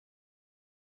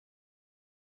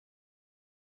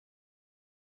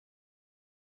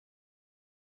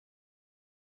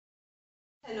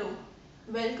Hello,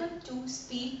 welcome to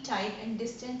Speed, Time and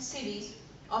Distance series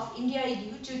of India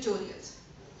Edu tutorials.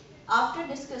 After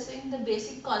discussing the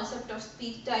basic concept of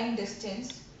speed, time,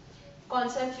 distance,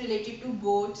 concepts related to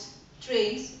boats,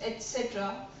 trains,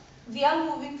 etc., we are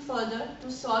moving further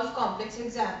to solve complex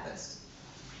examples.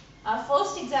 Our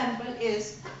first example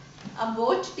is a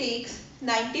boat takes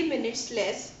 90 minutes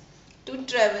less to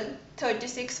travel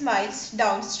 36 miles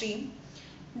downstream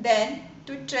than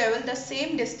to travel the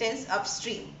same distance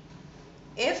upstream.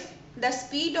 If the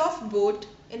speed of boat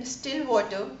in still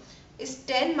water is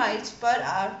 10 miles per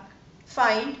hour,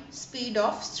 find speed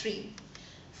of stream.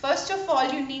 First of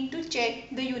all, you need to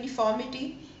check the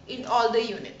uniformity in all the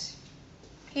units.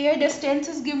 Here distance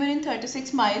is given in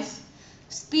 36 miles,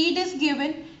 speed is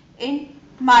given in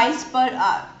miles per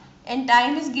hour and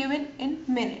time is given in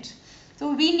minutes.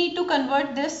 So we need to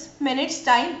convert this minutes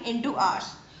time into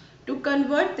hours. To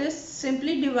convert this,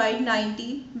 simply divide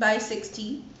 90 by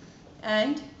 60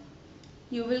 and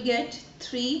you will get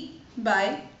 3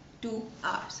 by 2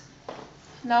 hours.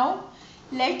 Now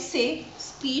let's say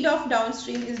speed of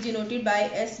downstream is denoted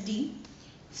by SD,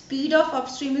 speed of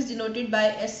upstream is denoted by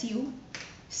SU,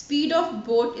 speed of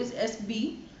boat is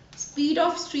SB, speed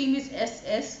of stream is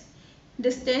SS,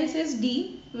 distance is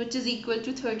D which is equal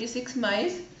to 36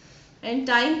 miles and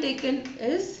time taken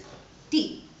is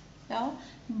T. Now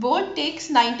boat takes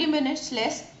 90 minutes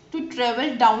less to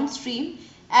travel downstream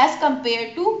as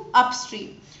compared to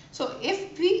upstream. So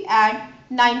if we add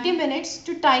 90 minutes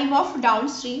to time of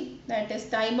downstream, that is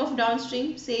time of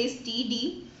downstream says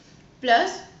TD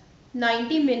plus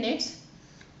 90 minutes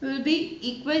will be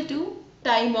equal to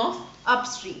time of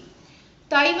upstream.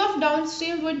 Time of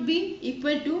downstream would be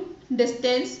equal to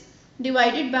distance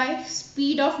divided by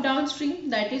speed of downstream,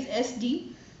 that is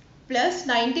SD, plus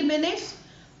 90 minutes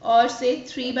or say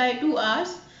 3 by 2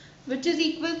 hours, which is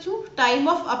equal to time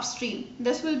of upstream.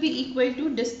 This will be equal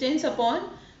to distance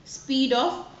upon speed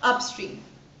of upstream.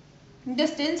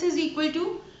 Distance is equal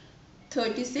to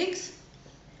 36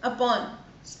 upon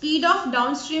speed of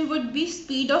downstream would be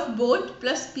speed of boat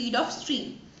plus speed of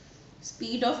stream.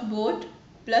 Speed of boat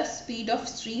plus speed of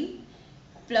stream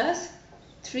plus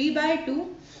 3 by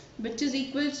 2 which is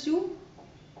equal to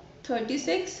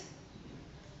 36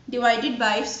 divided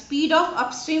by speed of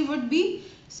upstream would be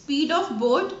speed of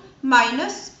boat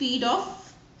minus speed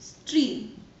of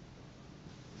stream.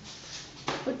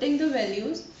 Putting the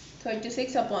values,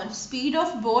 36 upon speed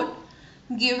of boat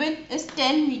given is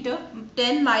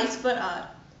 10 miles per hour,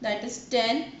 that is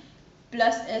 10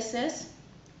 plus SS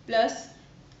plus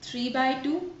 3 by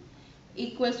 2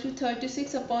 equals to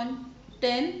 36 upon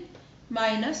 10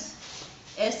 minus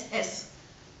SS.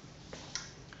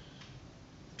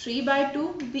 3 by 2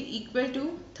 will be equal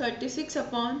to 36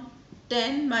 upon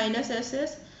 10 minus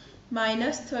SS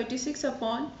minus 36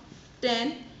 upon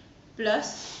 10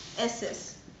 plus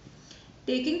SS.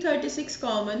 Taking 36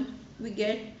 common, we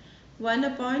get 1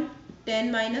 upon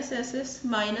 10 minus SS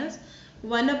minus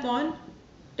 1 upon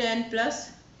 10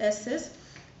 plus SS.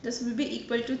 This will be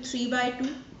equal to 3 by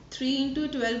 2. 3 into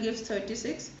 12 gives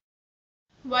 36.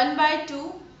 1 by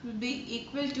 2 will be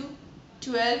equal to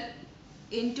 12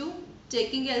 into,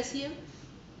 taking LCM,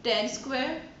 10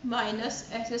 square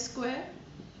minus SS square,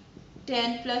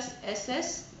 10 plus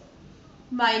SS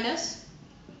minus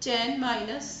 10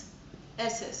 minus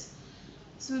SS.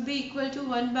 This will be equal to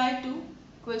 1 by 2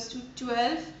 equals to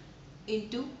 12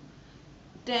 into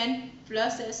 10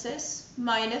 plus SS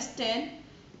minus 10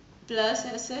 plus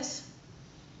SS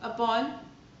upon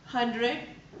 100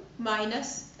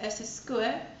 minus SS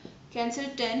square. Cancel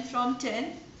 10 from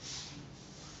 10.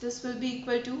 This will be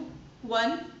equal to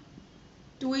 1.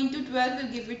 2 into 12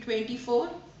 will give you 24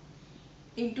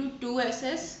 into 2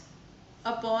 SS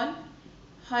upon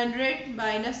 100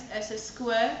 minus SS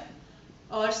square,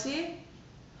 or say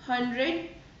 100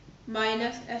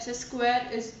 minus SS square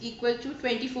is equal to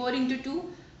 24 into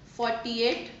 2,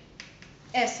 48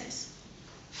 SS.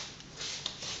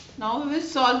 Now we will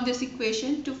solve this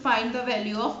equation to find the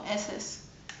value of SS.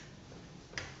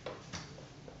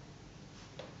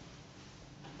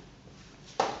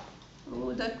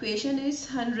 So the equation is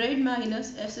 100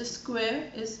 minus SS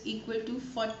square is equal to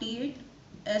 48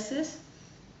 SS,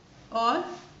 or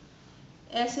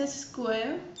SS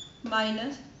square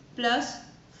minus plus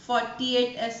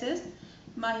 48 SS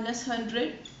minus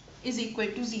 100 is equal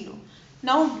to 0.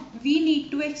 Now we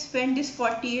need to expand this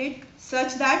 48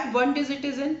 such that one digit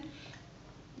is in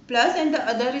plus and the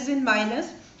other is in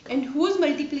minus, and whose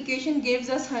multiplication gives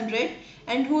us 100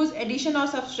 and whose addition or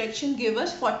subtraction gives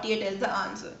us 48 as the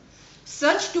answer.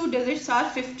 Such two digits are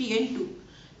 50 and 2.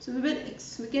 So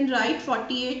we can write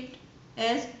 48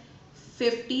 as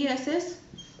 50 SS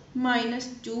minus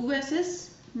 2ss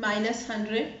minus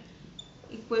 100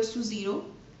 equals to 0.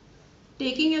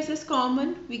 Taking ss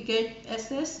common, we get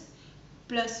ss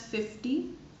plus 50.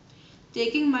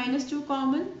 Taking minus 2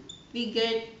 common, we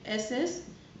get ss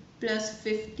plus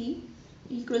 50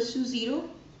 equals to 0.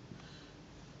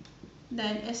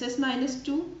 Then ss minus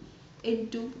 2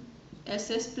 into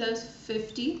ss plus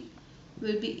 50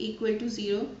 will be equal to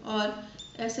 0, or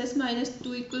ss minus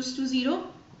 2 equals to 0,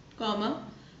 comma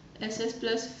ss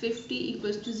plus 50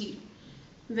 equals to 0.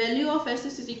 Value of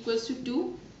ss is equals to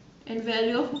 2 and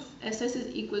value of ss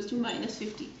is equals to minus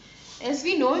 50. As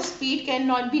we know, speed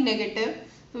cannot be negative,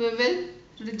 we will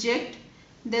reject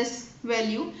this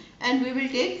value and we will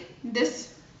take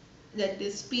this, that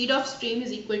is speed of stream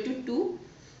is equal to 2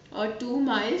 or 2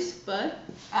 miles per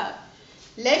hour.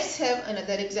 Let's have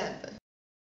another example.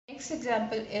 Next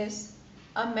example is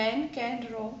a man can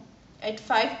row at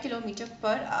 5 km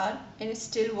per hour in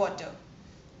still water.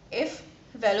 If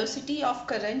velocity of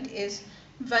current is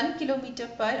 1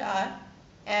 km per hour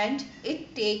and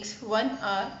it takes 1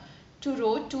 hour to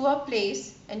row to a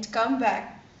place and come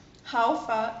back, how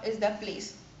far is the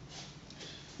place?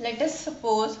 Let us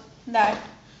suppose that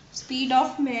speed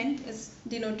of man is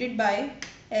denoted by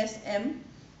Sm,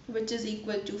 which is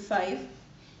equal to 5.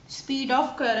 Speed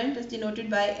of current is denoted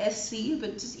by Sc,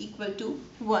 which is equal to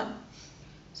 1.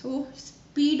 So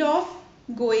speed of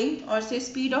going, or say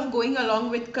speed of going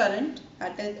along with current,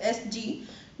 that is Sg,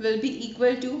 will be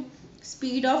equal to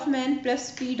speed of man plus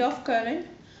speed of current,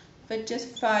 which is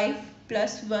 5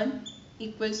 plus 1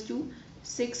 equals to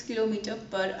 6 km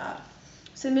per hour.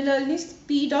 Similarly,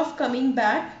 speed of coming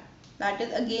back, that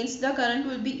is against the current,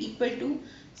 will be equal to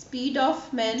speed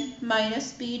of man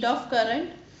minus speed of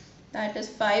current, that is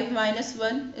 5 minus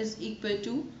 1 is equal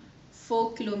to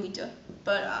 4 km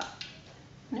per hour.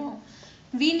 Now,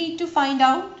 we need to find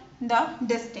out the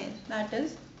distance, that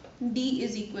is d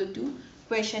is equal to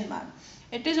question mark.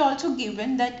 It is also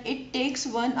given that it takes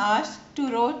 1 hour to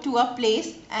row to a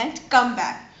place and come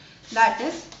back, that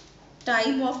is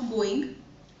time of going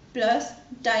plus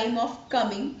time of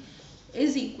coming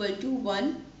is equal to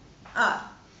 1 hour.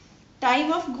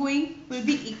 Time of going will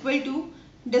be equal to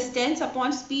distance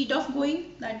upon speed of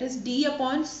going, that is d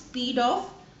upon speed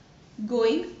of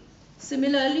going.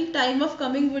 Similarly, time of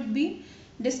coming would be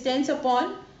distance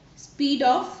upon speed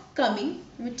of coming,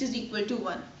 which is equal to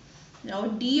 1. Now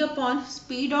d upon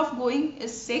speed of going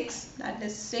is 6, that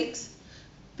is 6,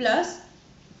 plus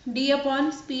d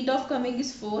upon speed of coming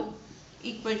is 4,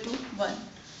 equal to 1.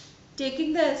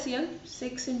 Taking the LCM,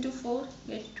 6 into 4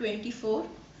 get 24.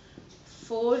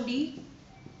 4d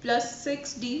plus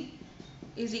 6d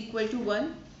is equal to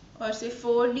 1, or say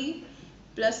 4d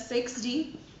plus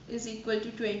 6d is equal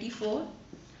to 24.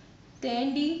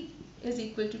 10d is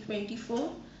equal to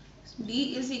 24.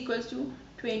 d is equal to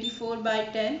 24 by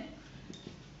 10,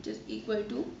 which is equal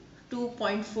to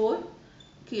 2.4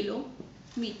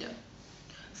 kilometer.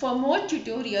 For more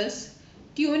tutorials,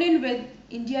 tune in with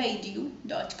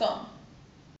indiaedu.com.